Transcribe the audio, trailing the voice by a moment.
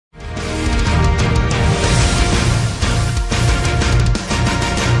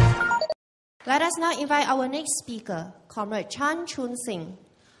Let us now invite our next speaker, Comrade Chun Sing.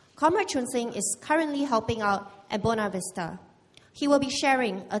 Comrade Chun Sing is currently helping out at Buona Vista. He will be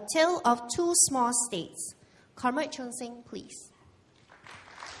sharing a tale of two small states. Comrade Chun Sing, please.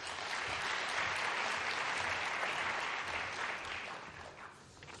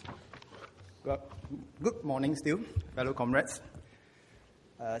 Good morning still, fellow comrades.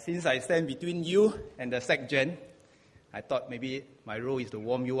 Since I stand between you and the SecGen, I thought maybe my role is to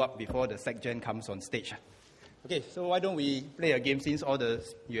warm you up before the SecGen comes on stage. Okay, so why don't we play a game since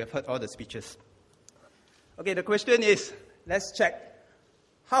you have heard all the speeches. Okay, the question is, let's check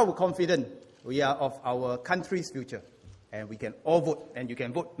how confident we are of our country's future. And we can all vote, and you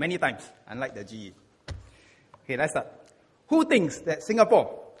can vote many times, unlike the GE. Okay, let's start. Who thinks that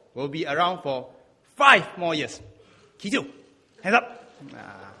Singapore will be around for 5 more years? Kiju, hands up.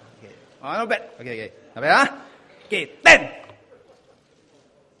 Okay. Oh, not bad. Okay. Not bad, huh? Okay, 10.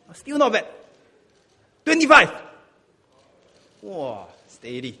 Still not bad. 25. Wow,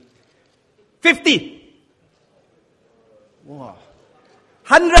 steady. 50. Wow.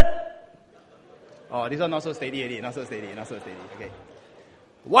 100. Oh, this one not so steady already. Not so steady. Okay.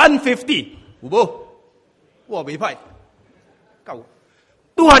 150. Ubo. Wow, 5.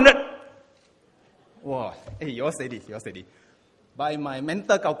 200. Wow. Hey, you're steady. By my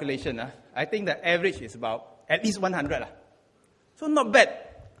mental calculation, I think the average is about at least 100. So not bad.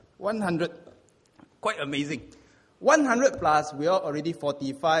 100. Quite amazing. 100 plus, we are already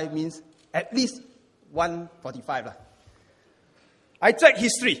 45, means at least 145. I checked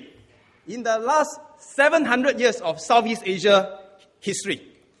history. In the last 700 years of Southeast Asia history,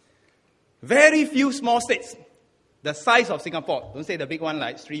 very few small states, the size of Singapore, don't say the big one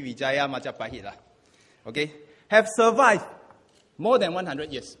like Srivijaya, Majapahit, okay, have survived more than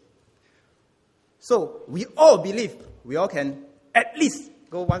 100 years. So we all believe we all can at least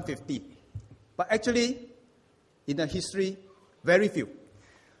go 150. But actually, in the history, very few.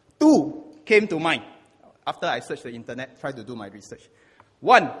 2 came to mind after I searched the internet, tried to do my research.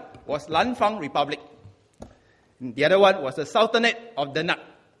 One was Lanfang Republic. The other one was the Sultanate of Denak.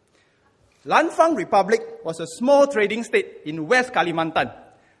 Lanfang Republic was a small trading state in West Kalimantan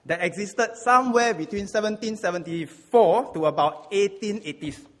that existed somewhere between 1774 to about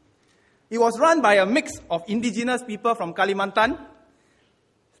 1880s. It was run by a mix of indigenous people from Kalimantan,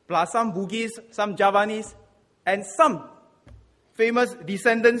 plus some Bugis, some Javanese, and some famous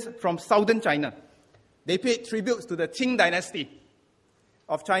descendants from southern China. They paid tributes to the Qing dynasty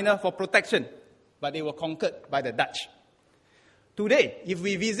of China for protection, but they were conquered by the Dutch. Today, if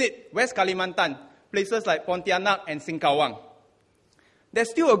we visit West Kalimantan, places like Pontianak and Singkawang, there's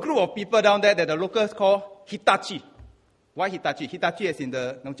still a group of people down there that the locals call Hitachi. Why Hitachi? Hitachi is in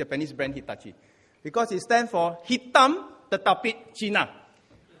the Japanese brand Hitachi. Because it stands for Hitam Tetapi Cina.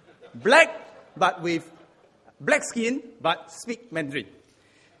 Black skin, but speak Mandarin.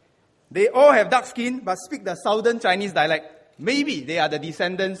 They all have dark skin, but speak the southern Chinese dialect. Maybe they are the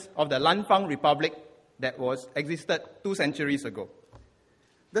descendants of the Lanfang Republic that existed 2 centuries ago.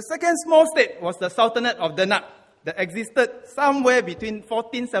 The second small state was the Sultanate of Denak that existed somewhere between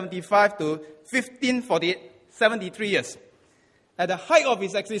 1475 to 1548, 73 years. At the height of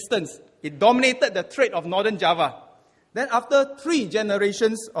its existence, it dominated the trade of northern Java. Then after 3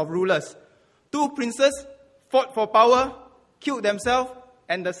 generations of rulers, 2 princes fought for power, killed themselves,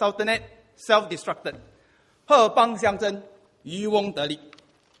 and the Sultanate self-destructed.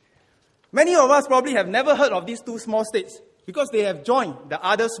 Many of us probably have never heard of these 2 small states because they have joined the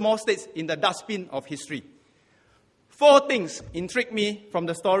other small states in the dustbin of history. 4 things intrigue me from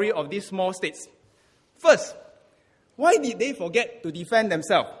the story of these small states. First, why did they forget to defend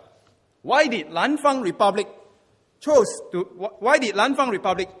themselves? Why did Lanfang Republic choose to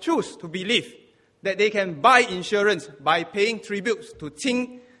believe that they can buy insurance by paying tributes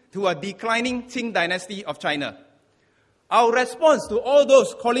to a declining Qing dynasty of China? Our response to all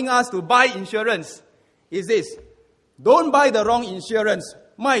those calling us to buy insurance is this: don't buy the wrong insurance.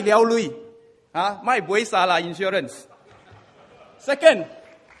 Mai liao lui, mai bui sala insurance. Second,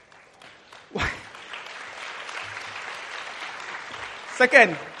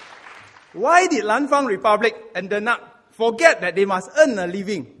 why did Lanfang Republic and Denak forget that they must earn a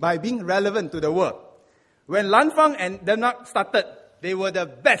living by being relevant to the world? When Lanfang and Denak started, they were the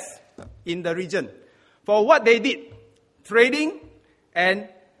best in the region for what they did: trading and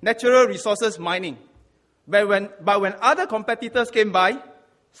natural resources mining. But when other competitors came by,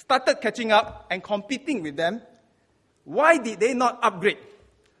 started catching up and competing with them, why did they not upgrade?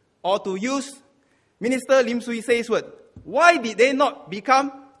 Or to use Minister Lim Swee Say's word, why did they not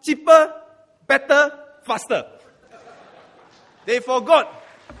become cheaper, better, faster? They forgot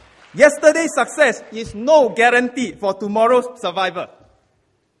Yesterday's success is no guarantee for tomorrow's survival.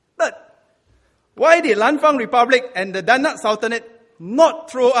 Third, why did Lanfang Republic and the Danak Sultanate not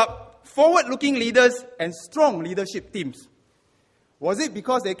throw up forward-looking leaders and strong leadership teams? Was it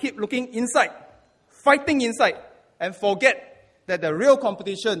because they keep looking inside, fighting inside, and forget that the real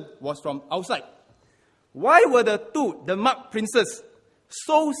competition was from outside? Why were the two Demak princes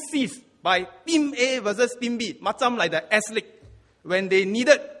so seized by Team A versus Team B, macam like the S-League, when they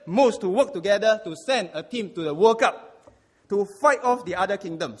needed most to work together to send a team to the World Cup to fight off the other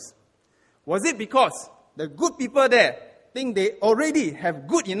kingdoms? Was it because the good people there think they already have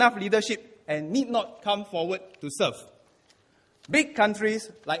good enough leadership and need not come forward to serve? Big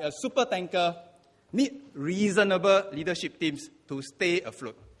countries like a supertanker need reasonable leadership teams to stay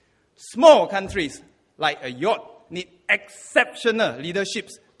afloat. Small countries like a yacht need exceptional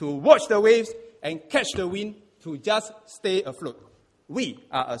leaderships to watch the waves and catch the wind to just stay afloat. We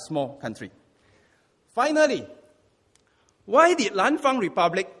are a small country. Finally, why did Lanfang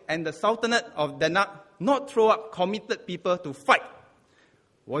Republic and the Sultanate of Danak not throw up committed people to fight?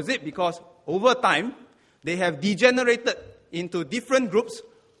 Was it because over time they have degenerated into different groups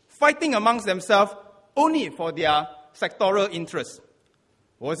fighting amongst themselves only for their sectoral interests?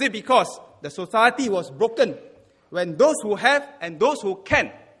 Was it because the society was broken when those who have and those who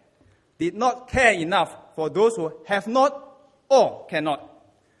can did not care enough for those who have not or cannot?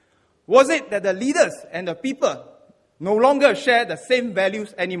 Was it that the leaders and the people no longer share the same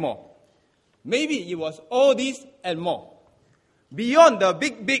values anymore? Maybe it was all this and more. Beyond the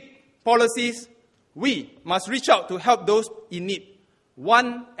big policies, we must reach out to help those in need,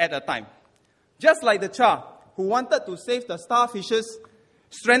 one at a time. Just like the Shah who wanted to save the starfishes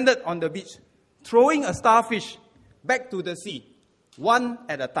stranded on the beach, throwing a starfish back to the sea, one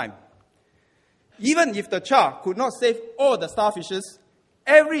at a time. Even if the Shah could not save all the starfishes,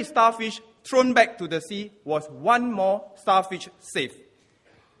 every starfish thrown back to the sea was one more starfish saved.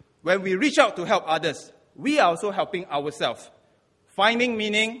 When we reach out to help others, we are also helping ourselves, finding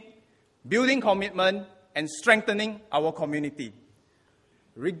meaning, building commitment, and strengthening our community.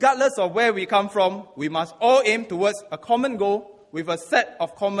 Regardless of where we come from, we must all aim towards a common goal with a set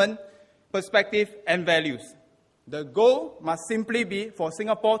of common perspective and values. The goal must simply be for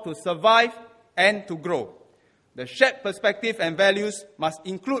Singapore to survive and to grow. The shared perspective and values must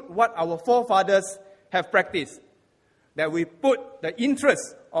include what our forefathers have practiced, that we put the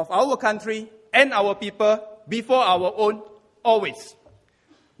interests of our country and our people before our own always,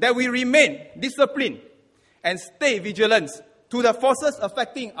 that we remain disciplined and stay vigilant to the forces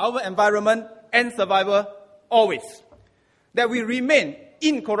affecting our environment and survival always, that we remain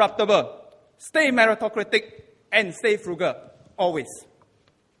incorruptible, stay meritocratic, and stay frugal always,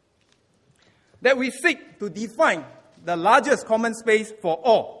 that we seek to define the largest common space for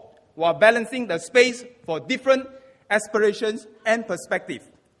all while balancing the space for different aspirations and perspectives.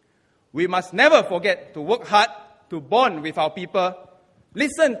 We must never forget to work hard to bond with our people,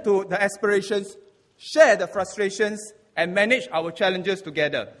 listen to the aspirations, share the frustrations, and manage our challenges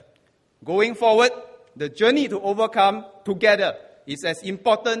together. Going forward, the journey to overcome together is as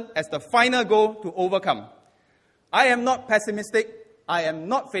important as the final goal to overcome. I am not pessimistic. I am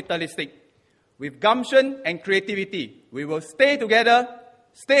not fatalistic. With gumption and creativity, we will stay together,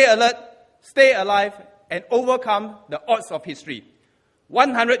 stay alert, stay alive, and overcome the odds of history.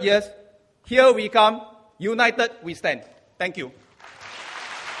 100 years, here we come, united we stand. Thank you.